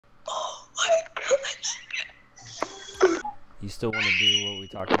You still want to do what we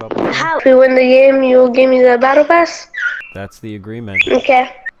talked about before? How? If we win the game, you'll give me the battle pass? That's the agreement.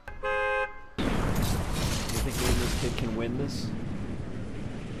 Okay. You think maybe this kid can win this?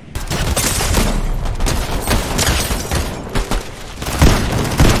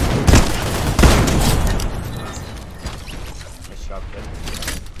 Nice job, kid.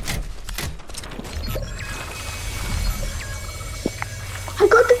 I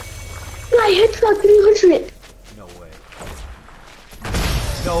got the guy headshot 300. No way.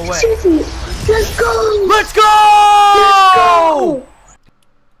 No way. Seriously, let's go. Let's go! Let's go.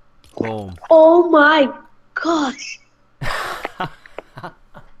 Boom. Oh my gosh.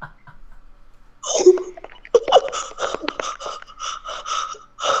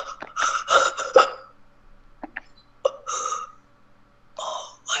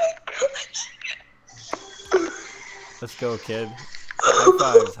 Let's go, kid. High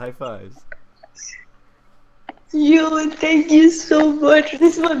fives, high fives. Yo, thank you so much.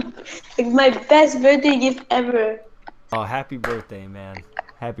 This is my best birthday gift ever. Oh, happy birthday, man.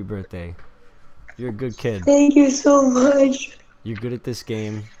 Happy birthday. You're a good kid. Thank you so much. You're good at this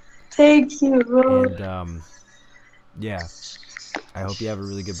game. Thank you, bro. And, yeah. I hope you have a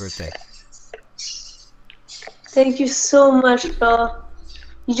really good birthday. Thank you so much, bro.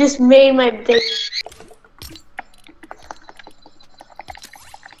 You just made my day.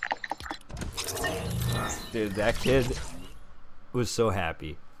 Dude, that kid was so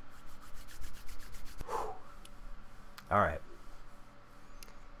happy. Alright.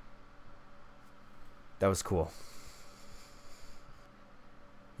 That was cool.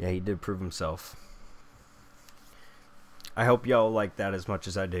 Yeah, he did prove himself. I hope y'all like that as much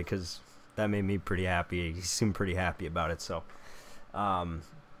as I did, because that made me pretty happy. He seemed pretty happy about it, so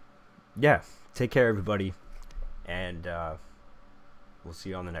yeah, take care everybody, and we'll see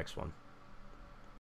you on the next one.